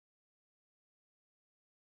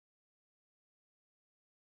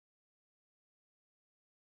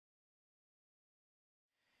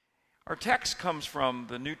Our text comes from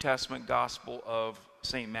the New Testament Gospel of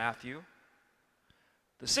St. Matthew,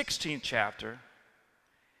 the 16th chapter,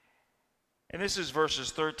 and this is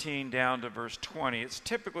verses 13 down to verse 20. It's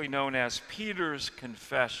typically known as Peter's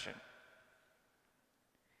confession.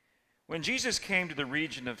 When Jesus came to the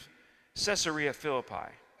region of Caesarea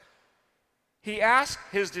Philippi, he asked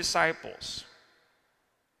his disciples,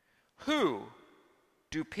 "Who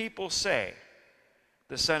do people say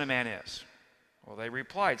the Son of Man is?" Well, they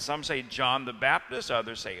replied, some say John the Baptist,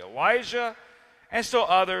 others say Elijah, and still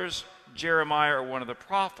others, Jeremiah or one of the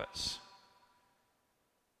prophets.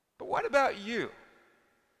 "But what about you?"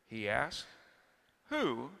 he asked.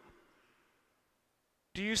 "Who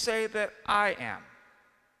do you say that I am?"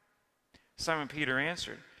 Simon Peter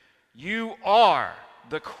answered, "You are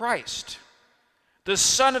the Christ, the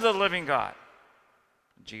Son of the living God."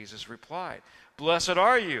 Jesus replied, "Blessed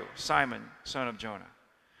are you, Simon, son of Jonah,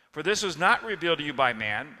 for this was not revealed to you by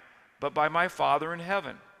man, but by my Father in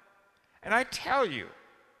heaven. And I tell you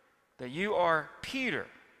that you are Peter,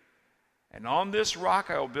 and on this rock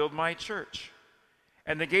I will build my church,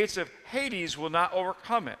 and the gates of Hades will not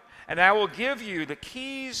overcome it. And I will give you the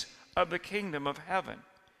keys of the kingdom of heaven.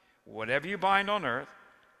 Whatever you bind on earth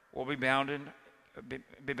will be bound in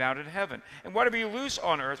heaven, and whatever you loose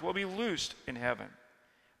on earth will be loosed in heaven."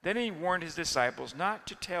 Then he warned his disciples not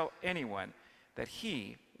to tell anyone that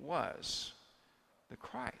he was the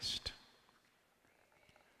Christ.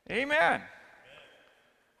 Amen.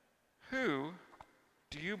 Who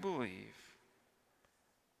do you believe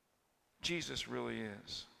Jesus really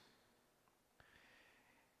is?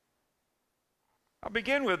 I'll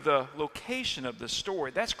begin with the location of the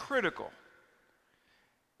story. That's critical.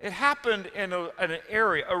 It happened in an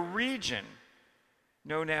area, a region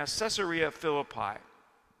known as Caesarea Philippi.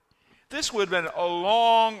 This would have been a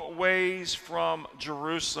long ways from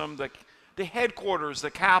Jerusalem, the headquarters,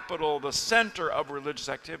 the capital, the center of religious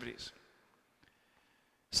activities.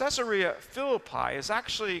 Caesarea Philippi is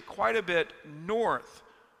actually quite a bit north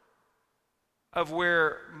of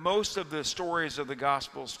where most of the stories of the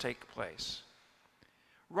Gospels take place.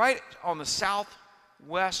 Right on the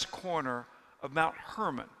southwest corner of Mount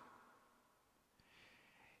Hermon.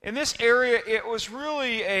 In this area, it was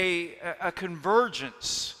really a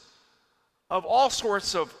convergence of all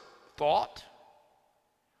sorts of thought,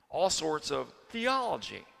 all sorts of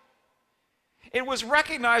theology. It was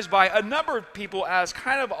recognized by a number of people as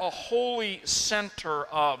kind of a holy center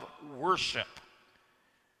of worship.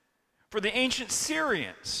 For the ancient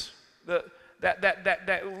Syrians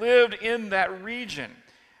that lived in that region,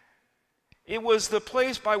 it was the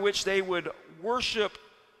place by which they would worship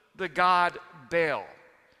the god Baal.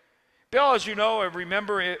 Baal, as you know and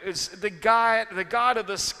remember, is the god of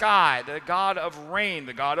the sky, the god of rain,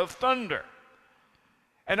 the god of thunder.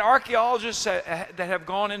 And archaeologists that have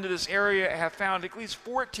gone into this area have found at least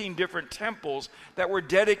 14 different temples that were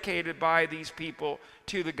dedicated by these people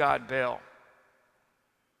to the god Baal.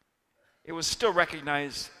 It was still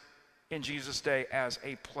recognized in Jesus' day as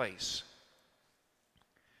a place.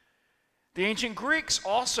 The ancient Greeks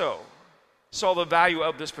also saw the value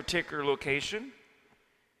of this particular location.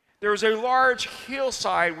 There was a large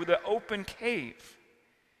hillside with an open cave.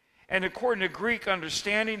 And according to Greek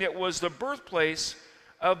understanding, it was the birthplace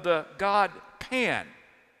of the god Pan.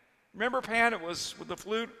 Remember Pan? It was with the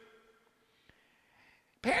flute.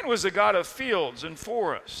 Pan was the god of fields and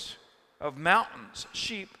forests, of mountains,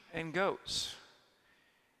 sheep, and goats.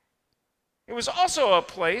 It was also a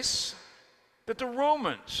place that the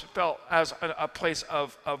Romans felt as a place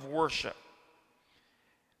of worship.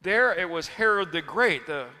 There it was Herod the Great,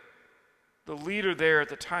 the leader there at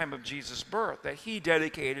the time of Jesus' birth, that he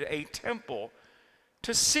dedicated a temple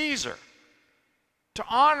to Caesar, to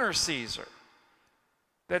honor Caesar.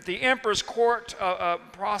 That the emperor's court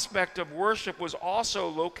prospect of worship was also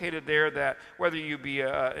located there, that whether you be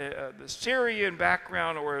the Syrian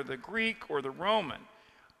background or the Greek or the Roman,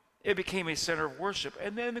 it became a center of worship.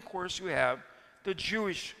 And then, of course, you have the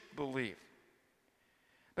Jewish belief.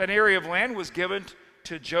 That area of land was given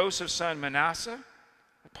to Joseph's son Manasseh,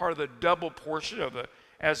 part of the double portion of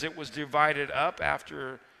as it was divided up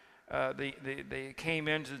after they came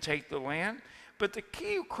in to take the land. But the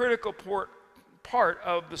key critical part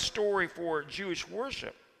of the story for Jewish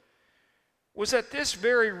worship was that this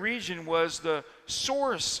very region was the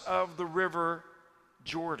source of the river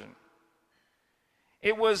Jordan.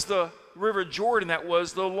 It was the river Jordan that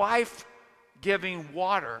was the life-giving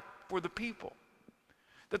water for the people.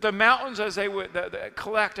 That the mountains, as they would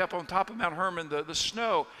collect up on top of Mount Hermon, the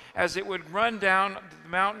snow, as it would run down the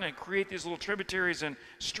mountain and create these little tributaries and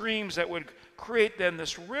streams that would create then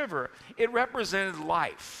this river, it represented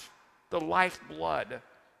life, the lifeblood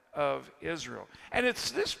of Israel. And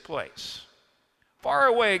it's this place, far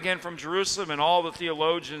away again from Jerusalem and all the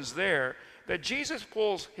theologians there, that Jesus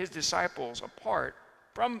pulls his disciples apart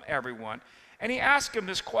from everyone, and he asks them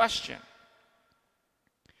this question: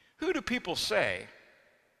 who do people say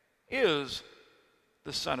is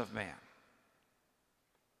the Son of Man?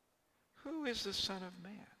 Who is the Son of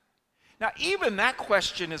Man? Now, even that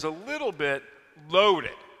question is a little bit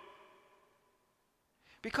loaded,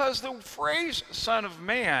 because the phrase Son of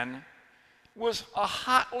Man was a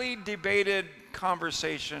hotly debated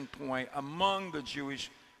conversation point among the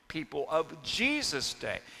Jewish people of Jesus'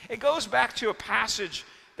 day. It goes back to a passage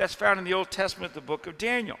that's found in the Old Testament, the book of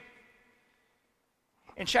Daniel.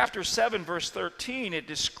 In chapter 7, verse 13, it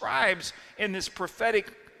describes in this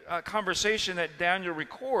prophetic conversation that Daniel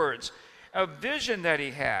records a vision that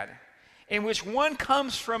he had, in which one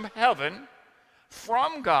comes from heaven,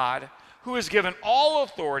 from God, who is given all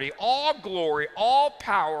authority, all glory, all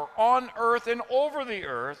power on earth and over the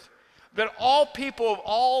earth, that all people of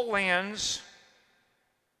all lands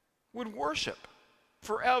would worship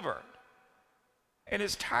forever. And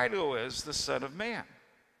his title is the Son of Man.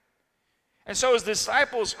 And so as the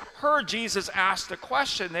disciples heard Jesus ask the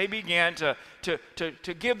question, they began to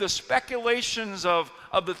give the speculations of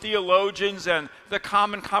the theologians and the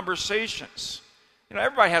common conversations. You know,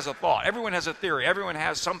 everybody has a thought. Everyone has a theory. Everyone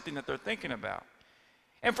has something that they're thinking about.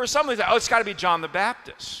 And for some, they say, oh, it's got to be John the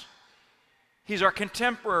Baptist. He's our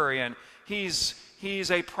contemporary, and he's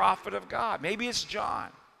a prophet of God. Maybe it's John.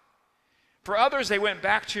 For others, they went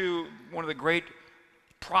back to one of the great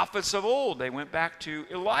prophets of old. They went back to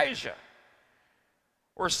Elijah.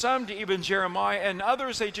 Or some to even Jeremiah. And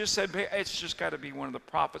others, they just said, it's just got to be one of the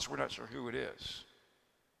prophets. We're not sure who it is.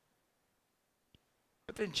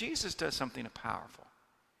 But then Jesus does something powerful.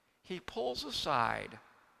 He pulls aside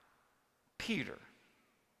Peter.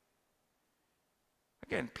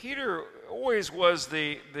 Again, Peter always was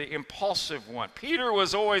the impulsive one. Peter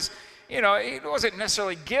was always, he wasn't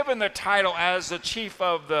necessarily given the title as the chief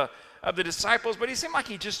of the disciples, but he seemed like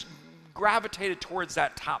he just gravitated towards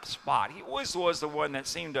that top spot. He always was the one that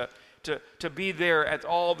seemed to be there at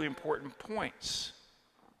all the important points.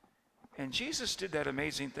 And Jesus did that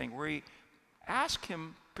amazing thing where he asked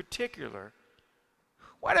him particular,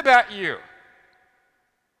 what about you?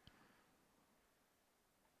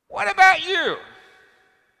 What about you?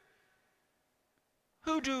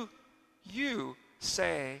 Who do you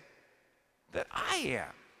say that I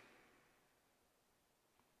am?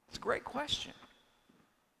 It's a great question.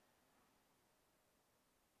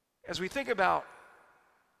 As we think about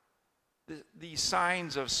the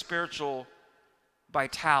signs of spiritual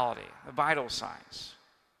vitality, the vital signs,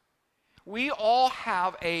 we all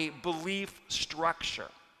have a belief structure,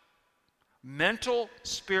 mental,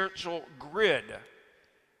 spiritual grid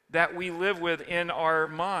that we live with in our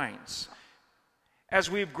minds. As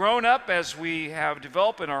we've grown up, as we have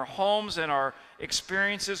developed in our homes and our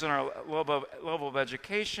experiences and our level of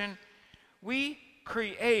education, we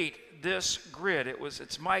create this grid.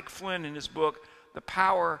 It's Mike Flynn in his book, The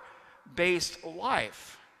Power-Based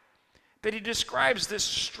Life, that he describes this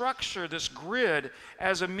structure, this grid,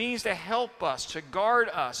 as a means to help us, to guard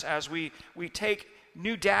us as we take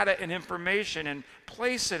new data and information and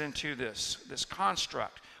place it into this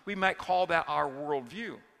construct. We might call that our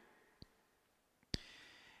worldview.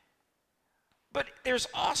 But there's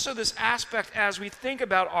also this aspect as we think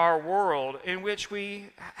about our world in which we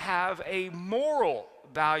have a moral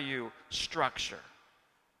value structure.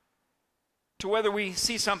 To whether we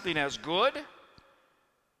see something as good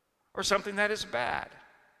or something that is bad.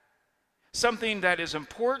 Something that is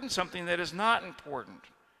important, something that is not important.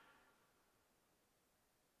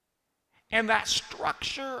 And that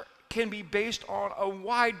structure can be based on a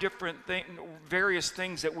wide different various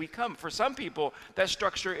things that we come. For some people, that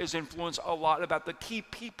structure is influenced a lot about the key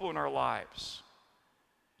people in our lives.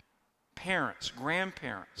 Parents,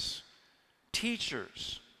 grandparents,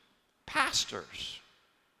 teachers, pastors,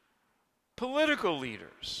 political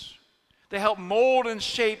leaders. They help mold and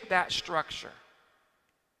shape that structure.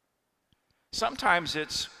 Sometimes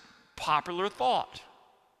it's popular thought,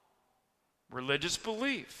 religious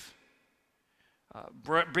belief,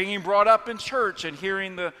 being brought up in church and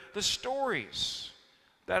hearing the stories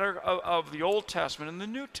that are of the Old Testament and the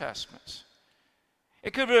New Testament.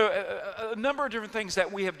 It could be a number of different things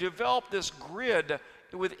that we have developed this grid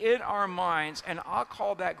within our minds, and I'll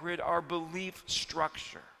call that grid our belief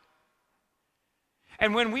structure.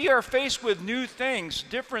 And when we are faced with new things,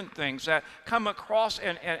 different things that come across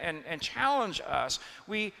and challenge us,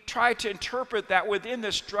 we try to interpret that within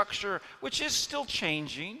this structure, which is still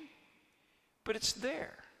changing, but it's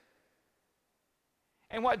there.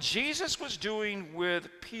 And what Jesus was doing with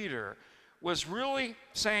Peter was really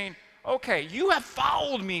saying, okay, you have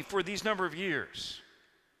followed me for these number of years.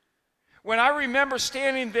 When I remember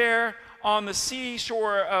standing there on the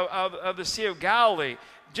seashore of the Sea of Galilee,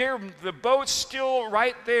 the boat's still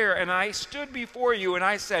right there, and I stood before you and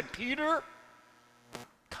I said, Peter,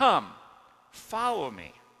 come, follow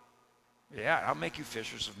me. Yeah, I'll make you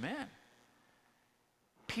fishers of men.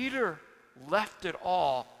 Peter left it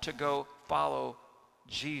all to go follow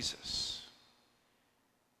Jesus.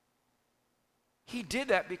 He did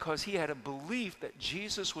that because he had a belief that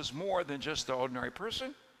Jesus was more than just the ordinary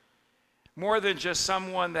person, more than just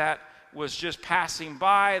someone that was just passing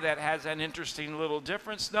by that has an interesting little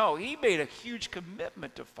difference. No, he made a huge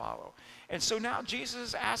commitment to follow. And so now Jesus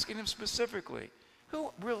is asking him specifically,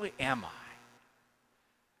 who really am I?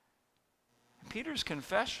 And Peter's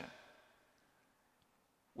confession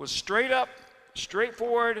was straight up,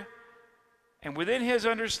 straightforward, and within his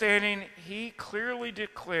understanding, he clearly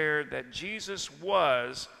declared that Jesus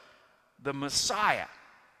was the Messiah.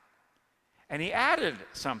 And he added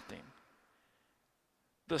something.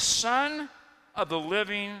 The Son of the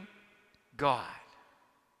living God.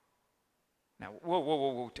 Now,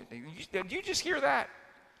 whoa. Did you just hear that?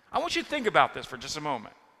 I want you to think about this for just a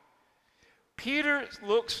moment. Peter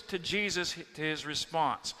looks to Jesus, to his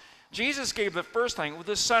response. Jesus gave the first thing, well,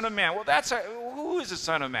 the Son of Man. Well, who is the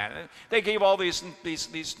Son of Man? They gave all these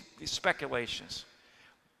speculations.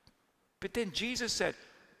 But then Jesus said,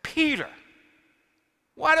 Peter,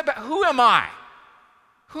 who am I?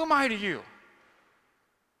 Who am I to you?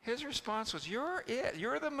 His response was, you're it.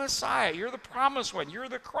 You're the Messiah. You're the promised one. You're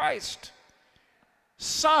the Christ,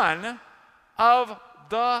 Son of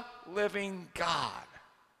the living God.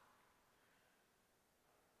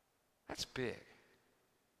 That's big.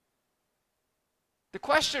 The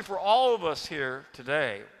question for all of us here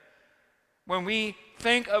today, when we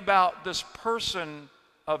think about this person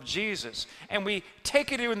of Jesus, and we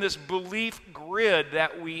take it in this belief grid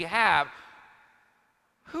that we have,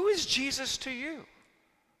 who is Jesus to you?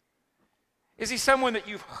 Is he someone that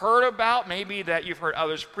you've heard about, maybe that you've heard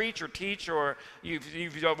others preach or teach, or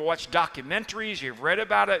you've watched documentaries, you've read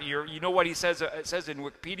about it, you know what it says in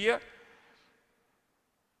Wikipedia?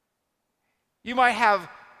 You might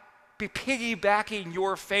be piggybacking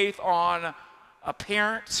your faith on a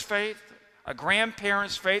parent's faith, a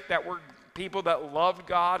grandparent's faith that were people that loved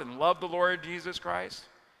God and loved the Lord Jesus Christ.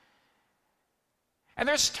 And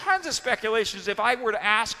there's tons of speculations. If I were to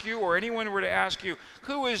ask you, or anyone were to ask you,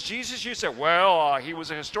 who is Jesus? You say, well, he was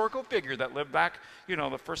a historical figure that lived back,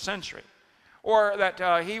 the first century. Or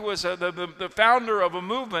that he was the founder of a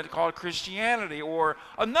movement called Christianity, or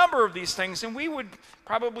a number of these things. And we would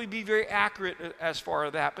probably be very accurate as far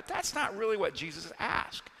as that. But that's not really what Jesus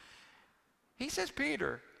asked. He says,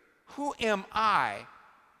 Peter, who am I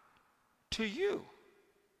to you?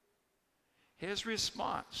 His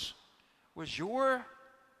response was, you're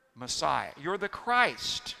Messiah. You're the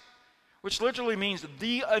Christ, which literally means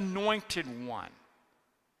the anointed one,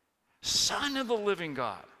 Son of the living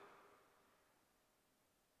God.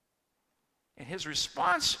 And his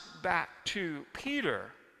response back to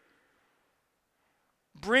Peter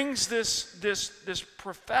brings this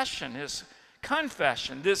profession, his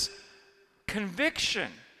confession, this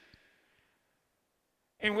conviction,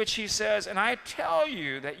 in which he says, and I tell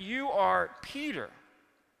you that you are Peter,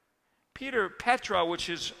 Petra, which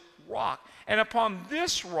is rock. And upon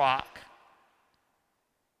this rock,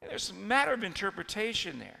 there's a matter of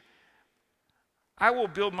interpretation there, I will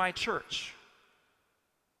build my church.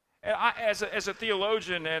 And as a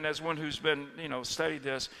theologian and as one who's been, studied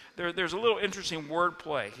this, there's a little interesting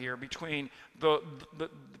wordplay here between the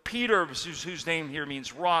Peter, whose name here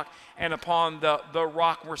means rock, and upon the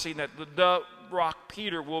rock, we're seeing that the rock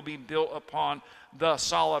Peter will be built upon the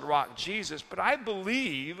solid rock Jesus. But I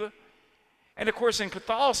believe, and of course in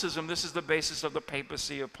Catholicism, this is the basis of the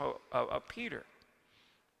papacy of Peter.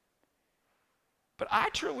 But I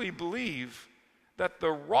truly believe that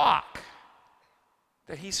the rock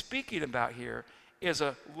that he's speaking about here is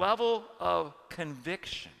a level of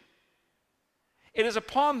conviction. It is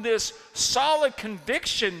upon this solid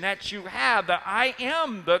conviction that you have that I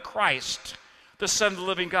am the Christ, the Son of the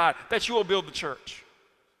living God, that you will build the church.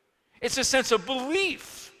 It's a sense of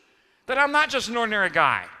belief that I'm not just an ordinary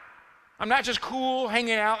guy. I'm not just cool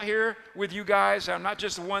hanging out here with you guys. I'm not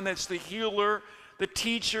just the one that's the healer, the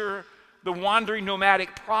teacher, the wandering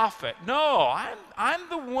nomadic prophet. No, I'm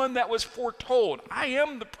the one that was foretold. I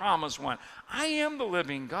am the promised one. I am the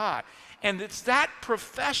living God. And it's that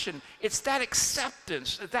profession, it's that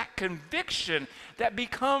acceptance, that conviction that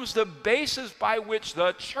becomes the basis by which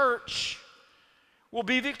the church will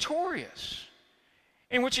be victorious.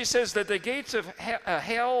 in which he says that the gates of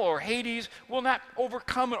hell or Hades will not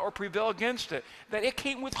overcome it or prevail against it, that it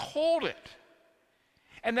can't withhold it.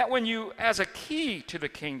 And that when you, as a key to the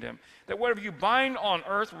kingdom, that whatever you bind on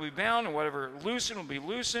earth will be bound, and whatever loosen will be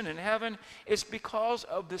loosened in heaven. It's because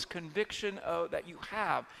of this conviction that you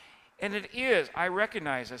have. And it is, I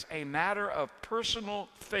recognize this, a matter of personal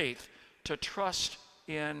faith to trust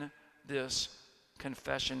in this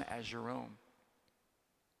confession as your own.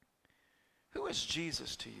 Who is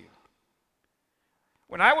Jesus to you?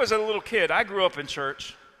 When I was a little kid, I grew up in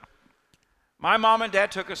church. My mom and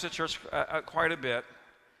dad took us to church quite a bit.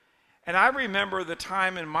 And I remember the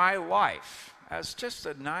time in my life, as just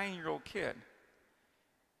a 9-year-old kid,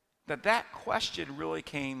 that question really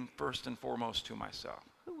came first and foremost to myself.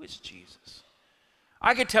 Who is Jesus?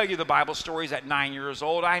 I could tell you the Bible stories at 9 years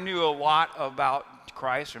old. I knew a lot about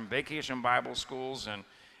Christ from vacation Bible schools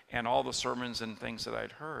and all the sermons and things that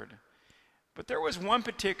I'd heard. But there was one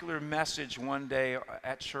particular message one day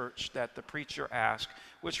at church that the preacher asked,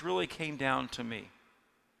 which really came down to me.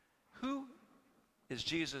 Who is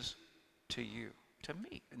Jesus to you? To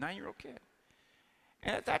me, a 9-year-old kid.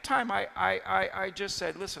 And at that time, I just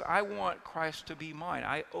said, listen, I want Christ to be mine.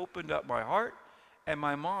 I opened up my heart and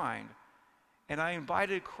my mind, and I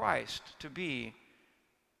invited Christ to be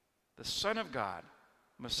the Son of God,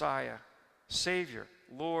 Messiah, Savior,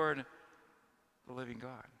 Lord, the living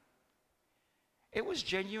God. It was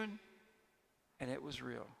genuine, and it was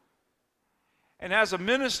real. And as a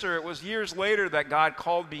minister, it was years later that God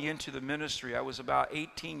called me into the ministry. I was about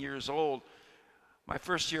 18 years old, my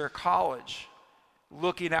first year of college,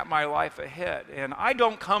 looking at my life ahead. And I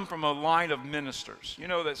don't come from a line of ministers. You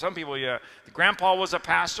know that some people, the grandpa was a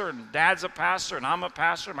pastor, and dad's a pastor, and I'm a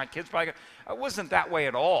pastor, and my kids probably. I wasn't that way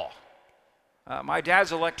at all. My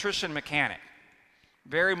dad's an electrician mechanic.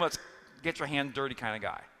 Very much get your hands dirty kind of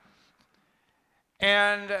guy.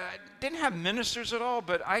 And didn't have ministers at all,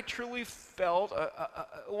 but I truly felt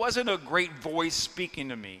it wasn't a great voice speaking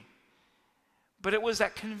to me, but it was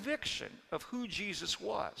that conviction of who Jesus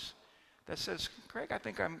was that says, Kregg, I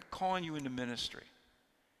think I'm calling you into ministry.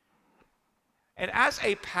 And as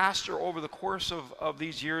a pastor over the course of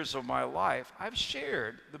these years of my life, I've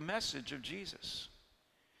shared the message of Jesus.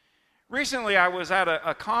 Recently, I was at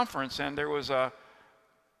a conference, and there was a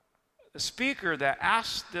speaker that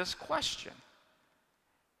asked this question.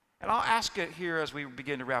 And I'll ask it here as we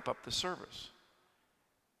begin to wrap up the service.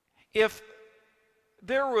 If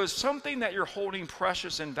there was something that you're holding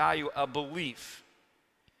precious in value, a belief,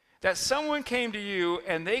 that someone came to you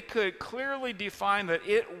and they could clearly define that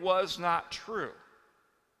it was not true,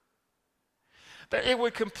 that it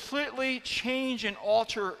would completely change and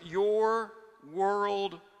alter your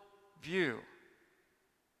world view,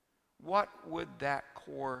 what would that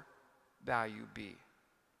core value be?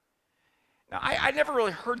 Now, I never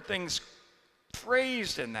really heard things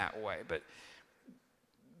phrased in that way, but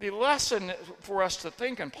the lesson for us to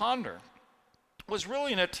think and ponder was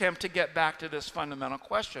really an attempt to get back to this fundamental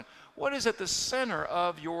question. What is at the center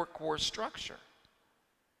of your core structure?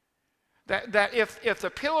 That if the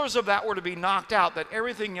pillars of that were to be knocked out, that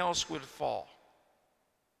everything else would fall.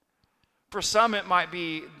 For some, it might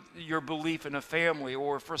be your belief in a family,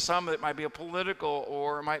 or for some, it might be a political,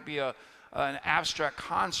 or it might be an abstract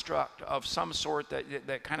construct of some sort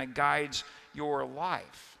that kind of guides your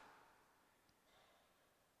life.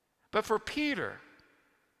 But for Peter,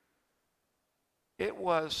 it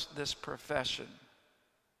was this profession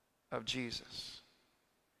of Jesus.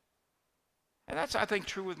 And that's, I think,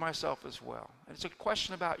 true with myself as well. And it's a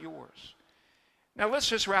question about yours. Now, let's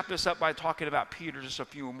just wrap this up by talking about Peter just a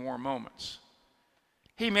few more moments.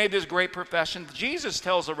 He made this great profession. Jesus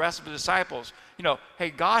tells the rest of the disciples,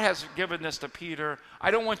 hey, God has given this to Peter.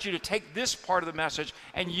 I don't want you to take this part of the message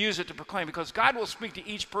and use it to proclaim, because God will speak to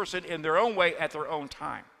each person in their own way at their own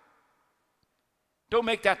time. Don't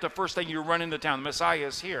make that the first thing you run into town. The Messiah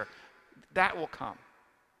is here. That will come.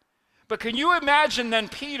 But can you imagine then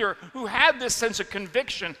Peter, who had this sense of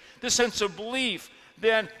conviction, this sense of belief,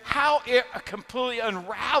 then how it completely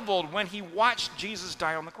unraveled when he watched Jesus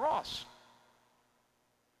die on the cross?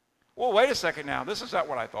 Well, wait a second now. This is not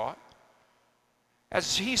what I thought.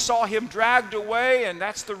 As he saw him dragged away, and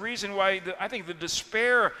that's the reason why I think the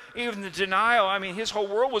despair, even the denial, his whole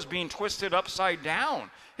world was being twisted upside down.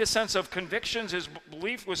 His sense of convictions, his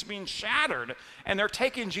belief was being shattered, and they're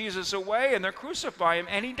taking Jesus away, and they're crucifying him,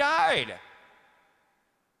 and he died.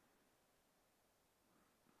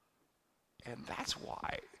 And that's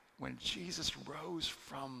why when Jesus rose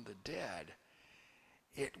from the dead,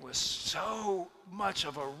 it was so much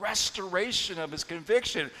of a restoration of his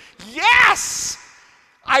conviction. Yes!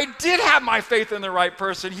 I did have my faith in the right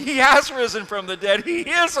person. He has risen from the dead. He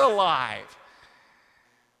is alive.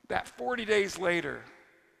 That 40 days later,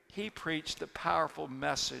 he preached the powerful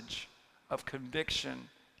message of conviction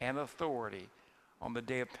and authority on the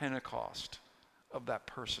day of Pentecost of that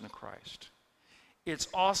person of Christ. It's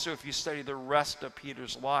also, if you study the rest of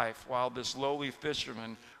Peter's life, while this lowly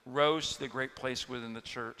fisherman rose to the great place within the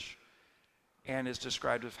church and is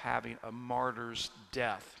described as having a martyr's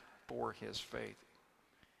death for his faith.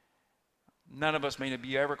 None of us may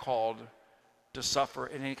be ever called to suffer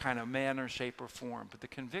in any kind of manner, shape, or form, but the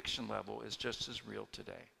conviction level is just as real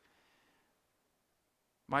today.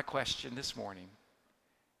 My question this morning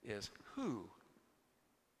is, who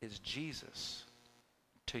is Jesus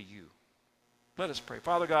to you? Let us pray.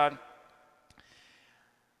 Father God,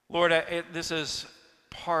 Lord, this is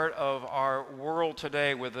part of our world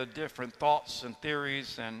today with the different thoughts and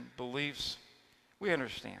theories and beliefs. We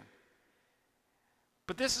understand.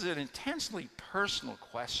 But this is an intensely personal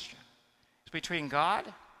question. It's between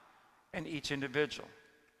God and each individual.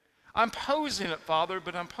 I'm posing it, Father,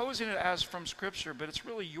 but I'm posing it as from Scripture, but it's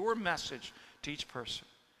really your message to each person.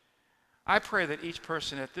 I pray that each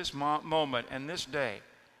person at this moment and this day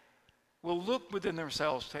will look within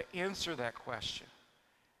themselves to answer that question,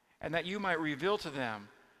 and that you might reveal to them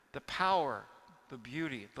the power, the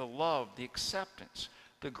beauty, the love, the acceptance,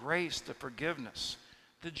 the grace, the forgiveness,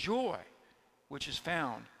 the joy which is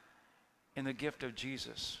found in the gift of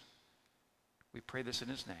Jesus. We pray this in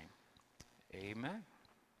his name. Amen.